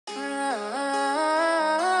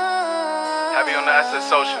Heavy on the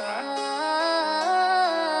SSO shit, man.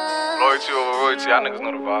 Loyalty over royalty, y'all niggas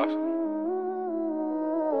know the vibes.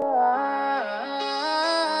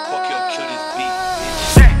 Fuck your kill this beat,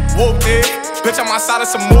 bitch. Whooped it, bitch, I'm outside of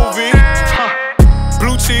some movie.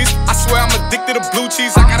 Blue cheese, I swear I'm addicted to blue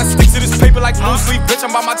cheese. I gotta stick to this paper like blue sleep. Bitch,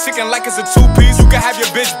 I'm by my chicken like it's a two-piece. You can have your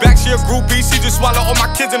bitch back, she a groupie. She just swallow all my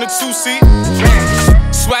kids in a two-seat.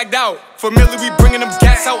 Swagged out, familiar, we bringing them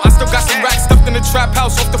gas out. I still got some racks stuffed in the trap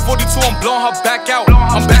house. Off the 42, I'm blowing her back out.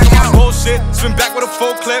 I'm back on my bullshit, spin back with a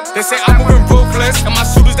full clip. They say I'm moving ruthless, and my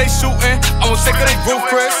shooters they shooting. I won't take it they roof,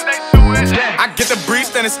 Chris. I get the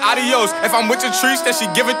breeze, then it's adios. If I'm with your trees, then she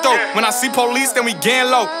give it though. When I see police, then we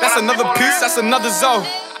gang low. That's another piece, that's another zone.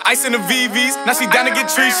 Ice in the VVs, now she down to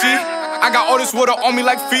get treachy. I got all this water on me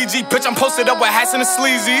like Fiji. Bitch, I'm posted up with hats and the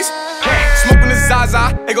sleazies. Smoking the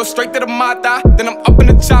Zaza, it go straight to the Mata. Then I'm up in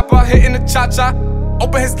the chopper, hitting the cha-cha.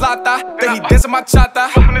 Open his lata, then he dancing my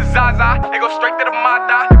chata. Smoking the Zaza, it go straight to the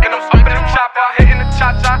Mata. Then I'm up in the chopper, hitting the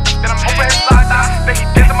cha-cha. Then I'm open his lata, then he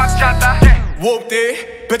dancing my chata. Whooped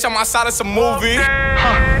it, bitch, I'm outside of some movie.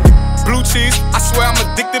 Blue cheese, I swear I'm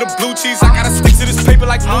addicted to blue cheese. I gotta stick to this paper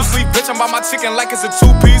like blue sleep. Bitch, I'm by my chicken like it's a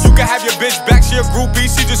two-piece. You can have your bitch back, she a groupie.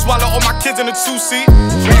 She just swallow all my kids in a two-seat.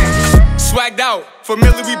 Swagged out,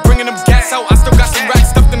 familiar, we bringing them gas out. I still got some racks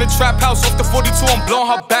stuffed in the trap house. Off the 42, I'm blowing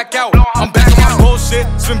her back out. I'm back on my bullshit,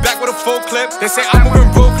 spin back with a full clip. They say I'm moving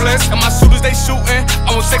ruthless, and my shooters they shooting.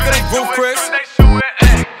 I won't take it they roof, Chris.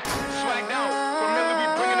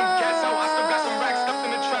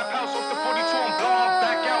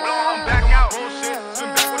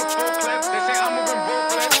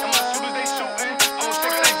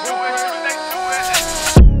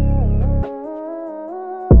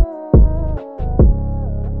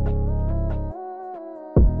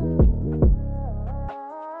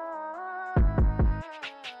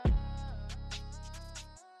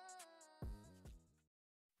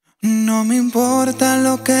 No me importa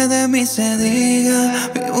lo que de mí se diga.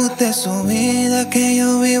 Vive usted su vida, que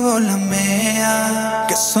yo vivo la mía.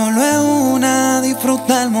 Que solo es una,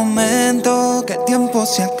 disfruta el momento. Que el tiempo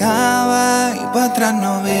se acaba y para atrás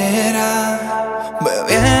no viera.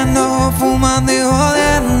 Bebiendo, fumando y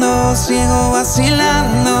jodiendo. Sigo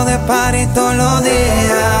vacilando de party todos los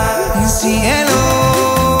días. Cielo,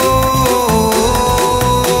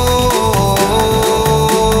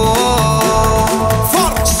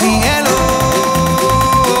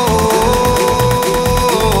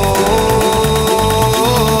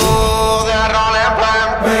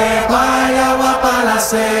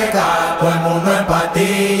 todo el mundo en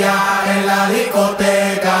pastilla en la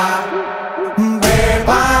discoteca.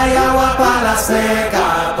 Pepa y agua pa' la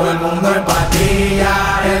seca. Todo el mundo en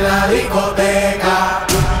pastilla en la discoteca.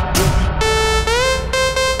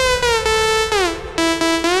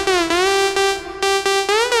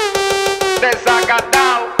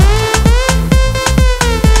 Desacatado.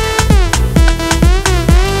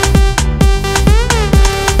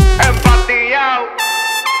 Empatillado.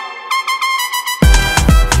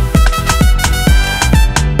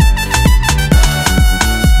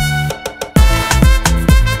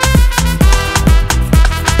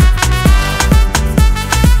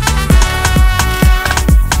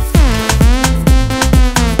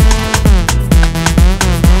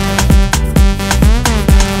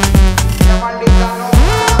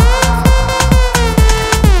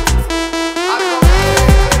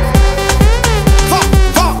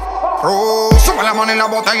 Sube la mano y la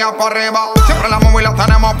botella para arriba. Siempre la móvil la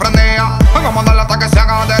tenemos prendida. Vamos a darle